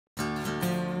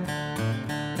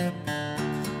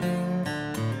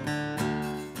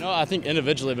I think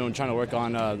individually I've been trying to work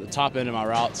on the top end of my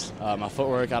routes, my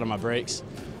footwork out of my breaks,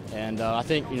 and I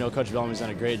think Coach Bellamy's done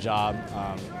a great job.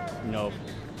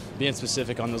 Being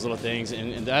specific on those little things,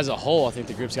 and as a whole, I think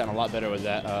the group's gotten a lot better with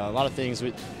that. A lot of things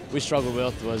we struggled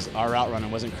with was our route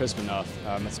running wasn't crisp enough.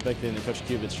 That's a big thing that Coach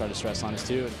Cubit's tried to stress on us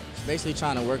too. Basically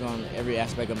trying to work on every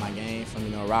aspect of my game,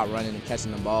 from route running and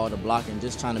catching the ball to blocking,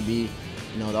 just trying to be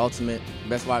the ultimate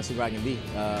best wide receiver I can be.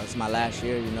 It's my last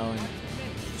year, and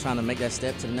trying to make that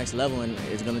step to the next level, and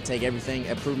it's going to take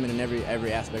improvement in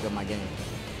every aspect of my game.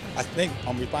 I think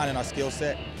refining our skill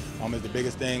set is the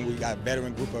biggest thing. We got a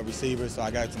veteran group of receivers, so I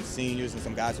got some seniors and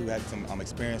some guys who had some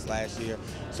experience last year.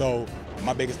 So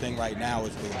my biggest thing right now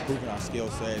is improving our skill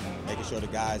set and making sure the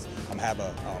guys have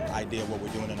an idea of what we're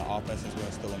doing in the offense as we're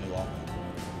instilling new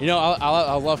offense.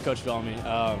 I love Coach Bellamy.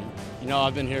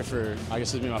 I've been here for, I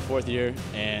guess this will be my 4th year,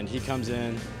 and he comes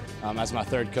in as my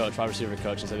 3rd coach, wide receiver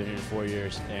coach, since I've been here for 4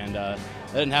 years. And that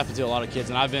didn't happen to a lot of kids,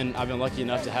 and I've been lucky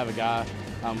enough to have a guy,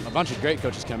 a bunch of great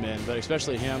coaches come in, but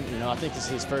especially him. I think this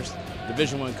is his first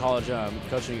Division I college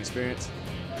coaching experience,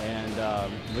 and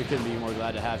we couldn't be more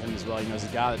glad to have him as well. He's a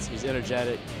guy he's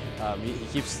energetic.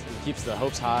 He keeps the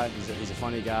hopes high. He's a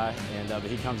funny guy, and but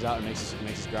he comes out and makes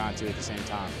us grind too at the same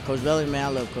time. Coach Bellamy, man, I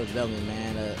love Coach Bellamy,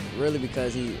 man. Really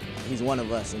because he's one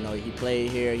of us. He played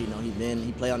here. He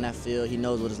played on that field. He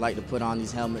knows what it's like to put on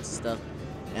these helmets and stuff.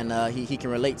 And he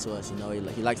can relate to us.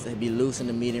 He likes to be loose in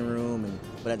the meeting room,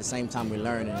 but at the same time we're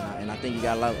learning. And I think you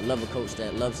got to love a coach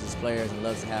that loves his players and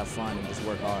loves to have fun and just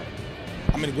work hard.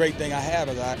 The great thing I have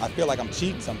is I feel like I'm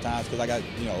cheating sometimes because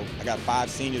I got 5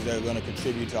 seniors that are going to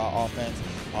contribute to our offense.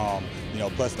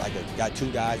 Plus I got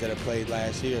 2 guys that have played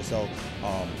last year. So,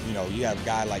 you have a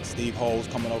guy like Steve Holes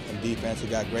coming over from defense who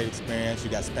got great experience.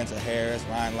 You got Spencer Harris,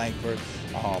 Ryan Langford,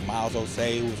 Miles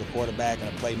Osei, who's a quarterback and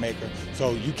a playmaker.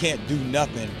 So you can't do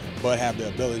nothing but have the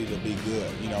ability to be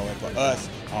good. And for us,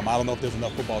 I don't know if there's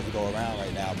enough footballs to go around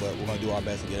right now, but we're going to do our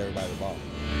best to get everybody the ball.